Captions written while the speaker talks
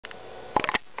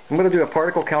I'm going to do a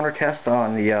particle counter test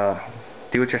on the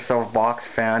do-it-yourself box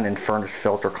fan and furnace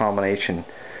filter combination.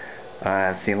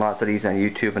 I've seen lots of these on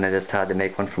YouTube and I just had to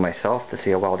make one for myself to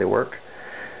see how well they work.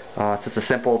 It's just a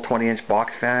simple 20-inch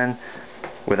box fan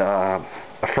with a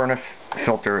furnace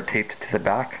filter taped to the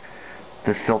back.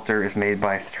 This filter is made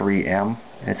by 3M.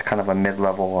 It's kind of a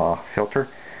mid-level filter.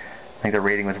 I think the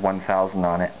rating was 1000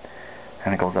 on it,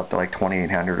 and it goes up to like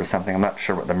 2800 or something. I'm not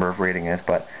sure what the MERV rating is,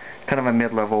 but kind of a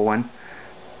mid-level one.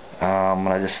 And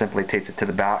I just simply taped it to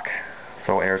the back,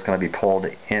 so air is going to be pulled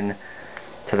in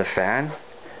to the fan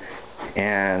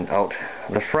and out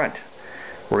the front.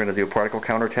 We're going to do a particle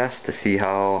counter test to see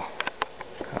how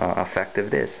effective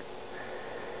it is.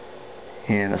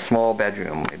 In a small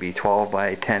bedroom, maybe 12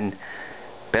 by 10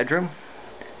 bedroom,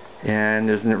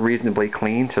 and it's reasonably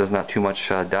clean, so there's not too much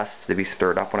dust to be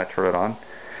stirred up when I turn it on.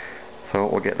 So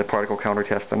we'll get the particle counter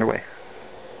test underway.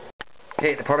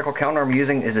 Okay, the particle counter I'm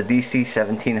using is a DC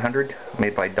 1700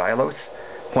 made by Dylos,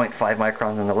 0.5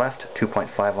 microns on the left,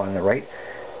 2.5 on the right,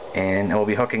 and I'll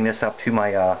be hooking this up to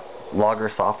my logger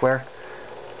software.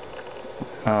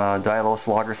 Dylos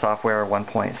logger software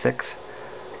 1.6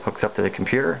 hooks up to the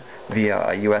computer via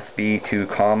a USB to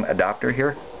COM adapter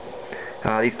here.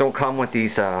 These don't come with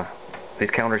these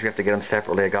counters. You have to get them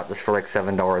separately. I got this for like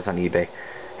 $7 on eBay.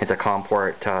 It's a COM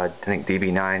port, I think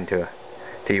DB9 to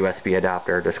USB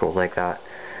adapter. Just goes like that.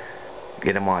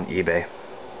 Get them on eBay.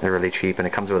 They're really cheap, and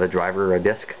it comes with a driver or a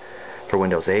disk for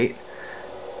Windows 8.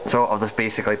 So I'll just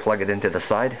basically plug it into the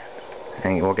side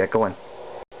and we'll get going.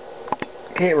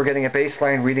 Okay, we're getting a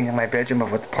baseline reading in my bedroom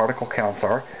of what the particle counts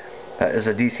are. That is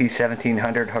a DC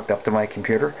 1700 hooked up to my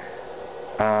computer.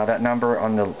 That number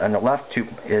on the left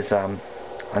is 0.5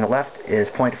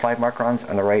 microns,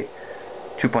 on the right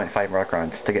 2.5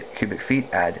 microns. To get cubic feet,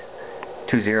 add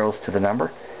 2 zeros to the number.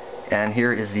 And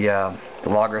here is the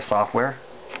logger software,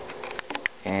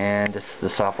 and the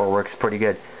software works pretty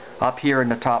good. Up here in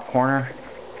the top corner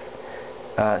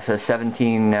it says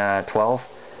 1712.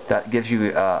 That gives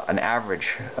you an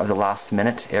average of the last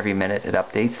minute. Every minute it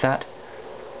updates that,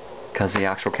 because the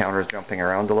actual counter is jumping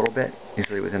around a little bit,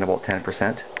 usually within about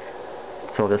 10%.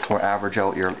 So this will average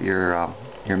out your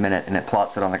minute, and it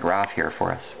plots it on the graph here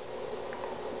for us.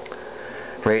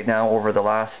 Right now, over the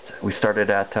last, we started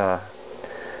at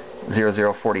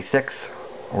 0046,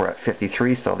 we're at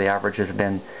 53, so the average has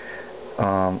been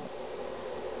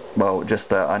well,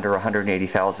 just under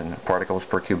 180,000 particles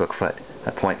per cubic foot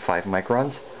at 0.5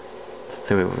 microns.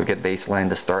 So we get baseline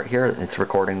to start here. It's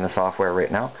recording the software right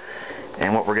now.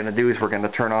 And what we're going to do is we're going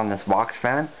to turn on this box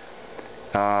fan.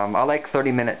 I like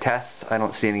 30-minute tests. I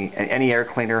don't see any air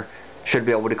cleaner should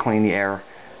be able to clean the air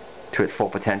to its full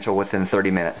potential within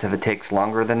 30 minutes. If it takes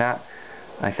longer than that,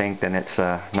 I think then it's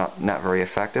not very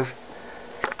effective.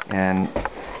 And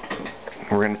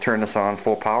we're going to turn this on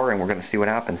full power and we're going to see what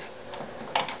happens.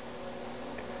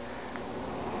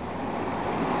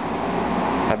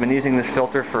 I've been using this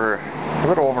filter for a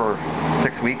little over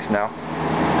 6 weeks now.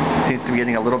 It seems to be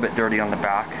getting a little bit dirty on the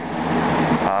back.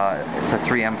 It's a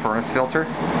 3M furnace filter.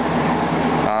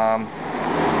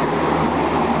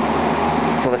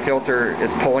 So the filter is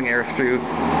pulling air through.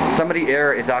 Some of the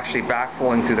air is actually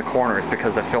backflowing through the corners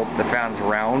because the fan's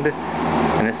round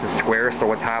and this is square, so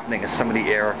what's happening is some of the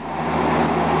air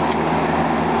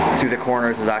through the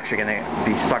corners is actually going to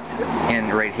be sucked in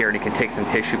right here, and you can take some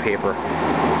tissue paper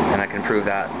and I can prove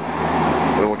that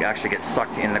it will actually get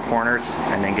sucked in the corners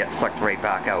and then get sucked right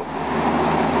back out.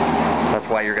 That's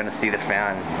why you're going to see the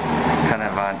fan kind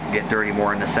of get dirty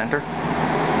more in the center.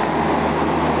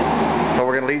 So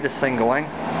we're going to leave this thing going,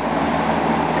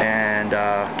 and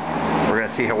we're going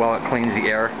to see how well it cleans the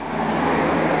air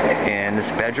in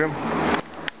this bedroom.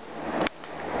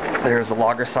 There's the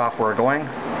logger software going.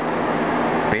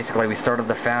 Basically, we started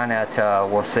the fan at,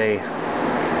 we'll say,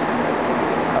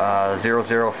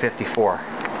 0054.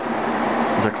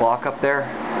 There's a clock up there.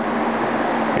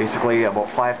 Basically, about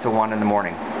 5 to 1 in the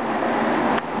morning.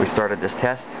 We started this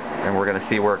test, and we're going to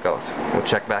see where it goes. We'll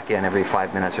check back in every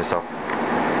 5 minutes or so.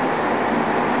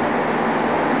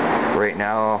 Right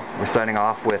now, we're starting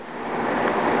off with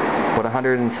about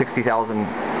 160,000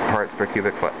 parts per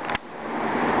cubic foot.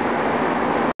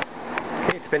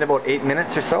 Okay, it's been about 8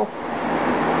 minutes or so,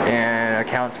 and our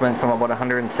counts went from about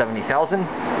 170,000.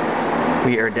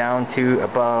 We are down to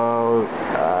about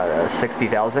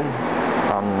 60,000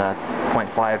 on the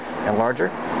 0.5 and larger.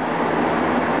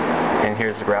 And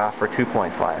here's the graph for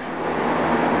 2.5.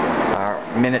 Our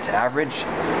minutes average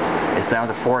is down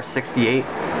to 468.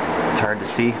 It's hard to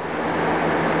see.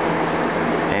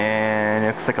 And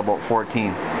it looks like about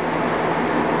 14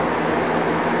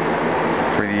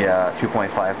 for the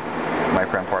 2.5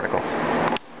 micron particles.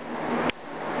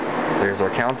 Here's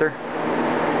our counter.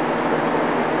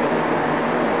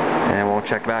 And we'll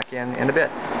check back in a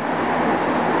bit.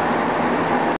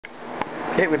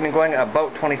 Okay, we've been going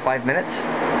about 25 minutes.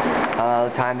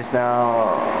 The time is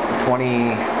now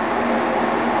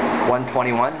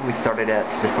 21:21. We started at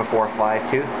just before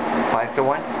 5 to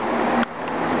 1.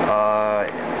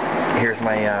 Here's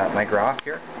my graph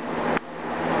here,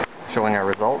 showing our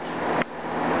results.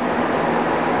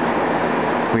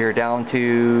 We are down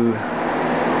to,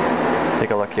 take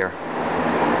a look here.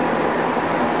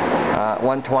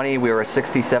 120, we were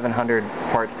 6,700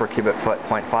 parts per cubic foot,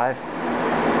 0.5,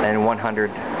 and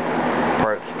 100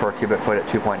 parts per cubic foot at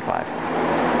 2.5.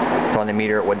 So on the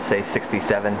meter it would say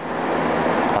 67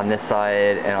 on this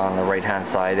side, and on the right hand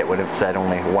side it would have said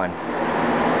only 1.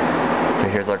 So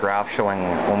here's our graph showing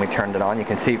when we turned it on. You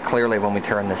can see clearly when we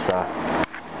turn this,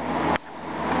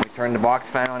 we turn the box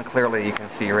fan on, clearly you can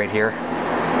see right here.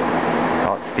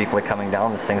 Oh, it's steeply coming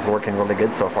down. This thing's working really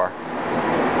good so far.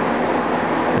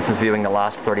 This is viewing the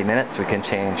last 30 minutes. We can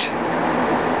change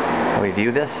how we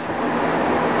view this.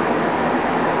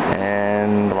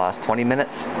 And the last 20 minutes.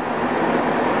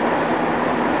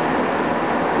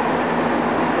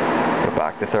 Go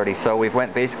back to 30. So we've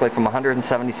went basically from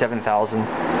 177,000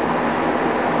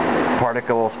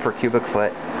 particles per cubic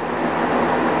foot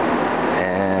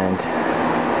and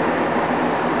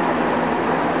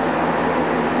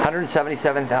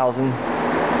 177,000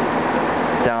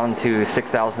 down to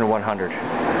 6,100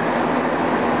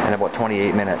 in about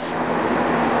 28 minutes.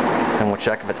 And we'll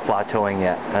check if it's plateauing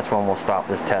yet. That's when we'll stop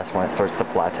this test, when it starts to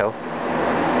plateau.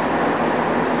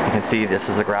 You can see this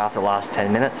is the graph the last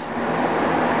 10 minutes.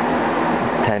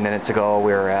 10 minutes ago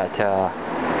we were at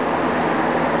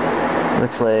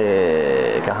looks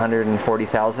like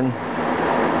 140,000,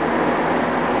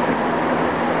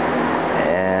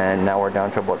 and now we're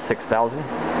down to about 6,000.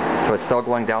 So it's still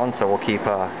going down, so we'll keep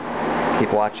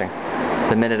watching.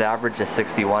 The minute average is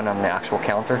 61 on the actual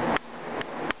counter.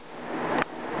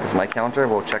 This is my counter.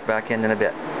 We'll check back in a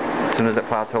bit. As soon as it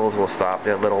plateaus, we'll stop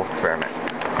the little experiment.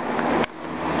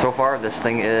 So far, this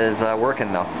thing is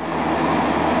working though.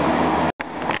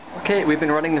 Okay, we've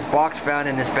been running this box fan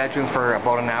in this bedroom for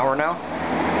about an hour now.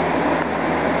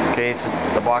 Okay, it's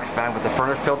the box fan with the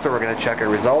furnace filter. We're going to check our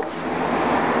results.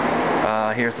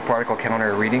 Here's the particle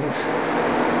counter readings.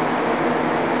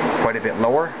 Quite a bit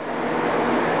lower.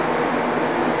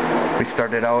 We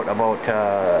started out about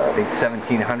I think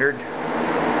 1,700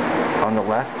 on the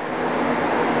left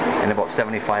and about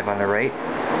 75 on the right,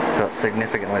 so it's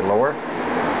significantly lower.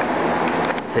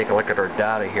 Take a look at our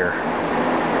data here.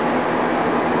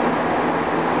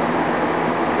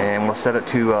 And we'll set it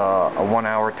to a 1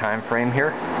 hour time frame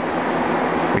here.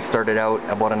 We started out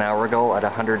about an hour ago at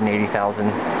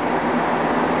 180,000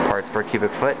 parts per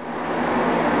cubic foot.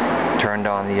 Turned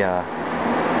on the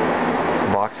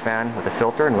box fan with the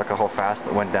filter, and look at how fast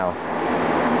it went down.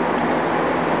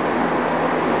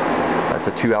 That's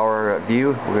a 2 hour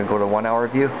view. We're going to go to 1 hour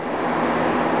view.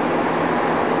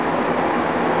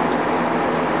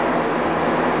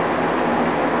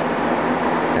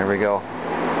 There we go.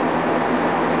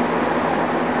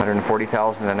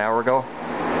 140,000 an hour ago.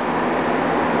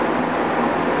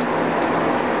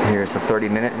 Here's a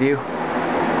 30-minute view.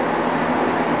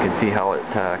 You can see how it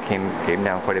came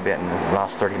down quite a bit in the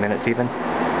last 30 minutes even.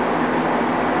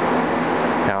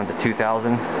 Down to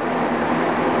 2,000.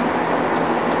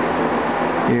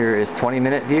 Here is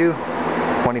 20-minute view.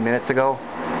 20 minutes ago.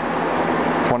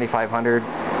 2,500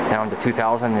 down to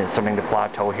 2,000. It's starting to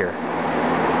plateau here.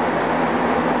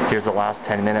 Here's the last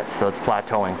 10 minutes, so it's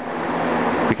plateauing.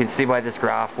 You can see by this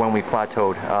graph when we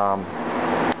plateaued.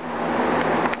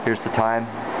 Here's the time.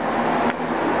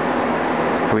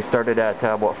 So we started at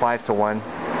about 5 to 1.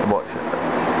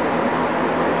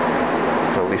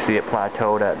 So we see it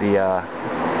plateaued at the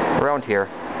around here.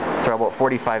 So about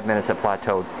 45 minutes it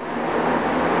plateaued.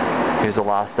 Here's the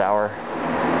last hour.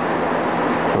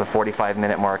 So the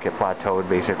 45-minute mark it plateaued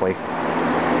basically.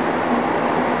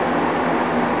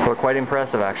 So quite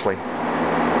impressive actually.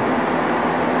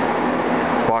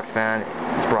 This box fan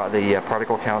has brought the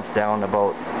particle counts down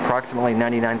about approximately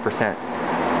 99%.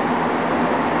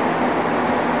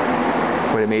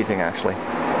 Quite amazing actually.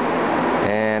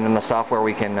 And in the software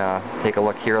we can take a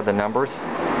look here at the numbers. You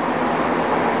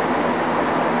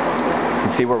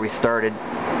can see where we started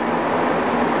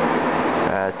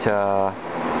at,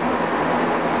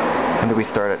 when did we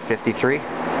start at 53?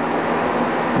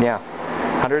 Yeah,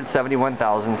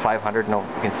 171,500, no,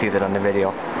 you can see that on the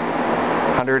video.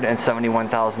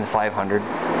 171,500.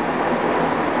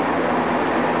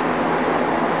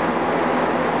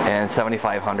 And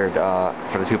 7,500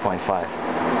 for the 2.5.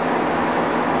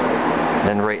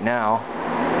 Then right now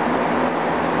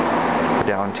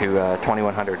down to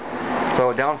 2100.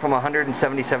 So down from 177,000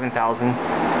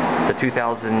 to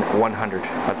 2,100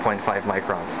 at 0.5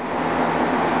 microns.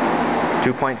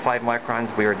 2.5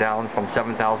 microns, we are down from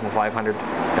 7,500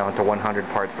 down to 100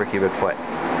 parts per cubic foot.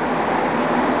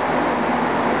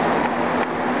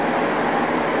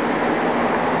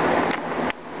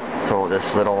 So this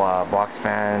little box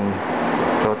fan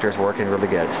filter is working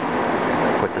really good.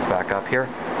 Put this back up here,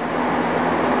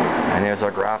 and there's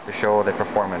our graph to show the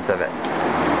performance of it.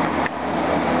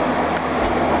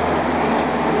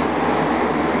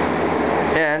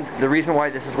 And the reason why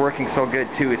this is working so good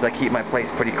too is I keep my place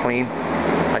pretty clean.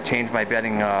 I change my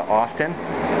bedding often,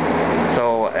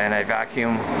 and I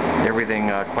vacuum everything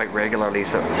quite regularly.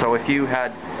 So if you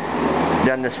had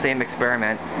done the same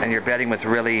experiment and your bedding was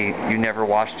really, you never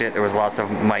washed it, there was lots of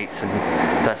mites and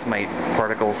dust mite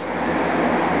particles,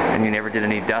 and you never did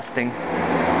any dusting,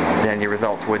 then your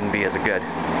results wouldn't be as good.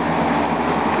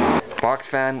 Box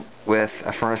fan with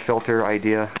a furnace filter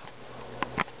idea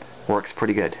works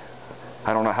pretty good.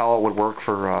 I don't know how it would work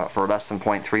for less than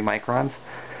 0.3 microns.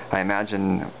 I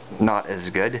imagine not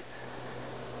as good.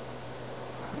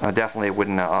 Definitely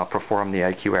wouldn't perform the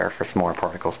IQ air for smaller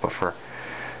particles, but for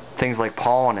things like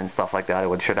pollen and stuff like that,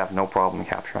 it should have no problem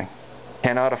capturing.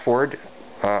 Cannot afford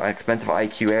an expensive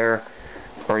IQ air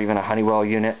or even a Honeywell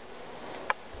unit,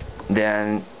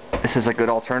 then this is a good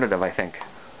alternative, I think.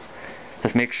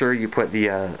 Just make sure you put the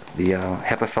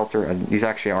HEPA filter, and these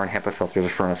actually aren't HEPA filters,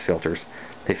 they're furnace filters.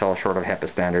 They fell short of HEPA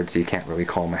standards, so you can't really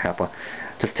call them a HEPA.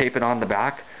 Just tape it on the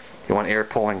back. You want air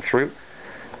pulling through,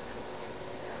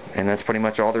 and that's pretty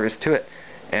much all there is to it.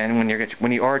 And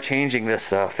when you are changing this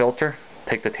filter,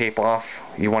 take the tape off.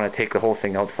 You want to take the whole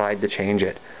thing outside to change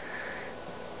it,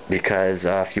 because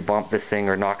if you bump this thing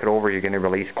or knock it over, you're going to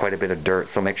release quite a bit of dirt.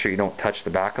 So make sure you don't touch the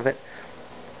back of it.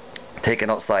 Take it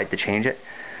outside to change it,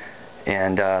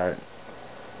 and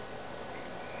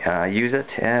use it,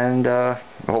 and I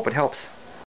hope it helps.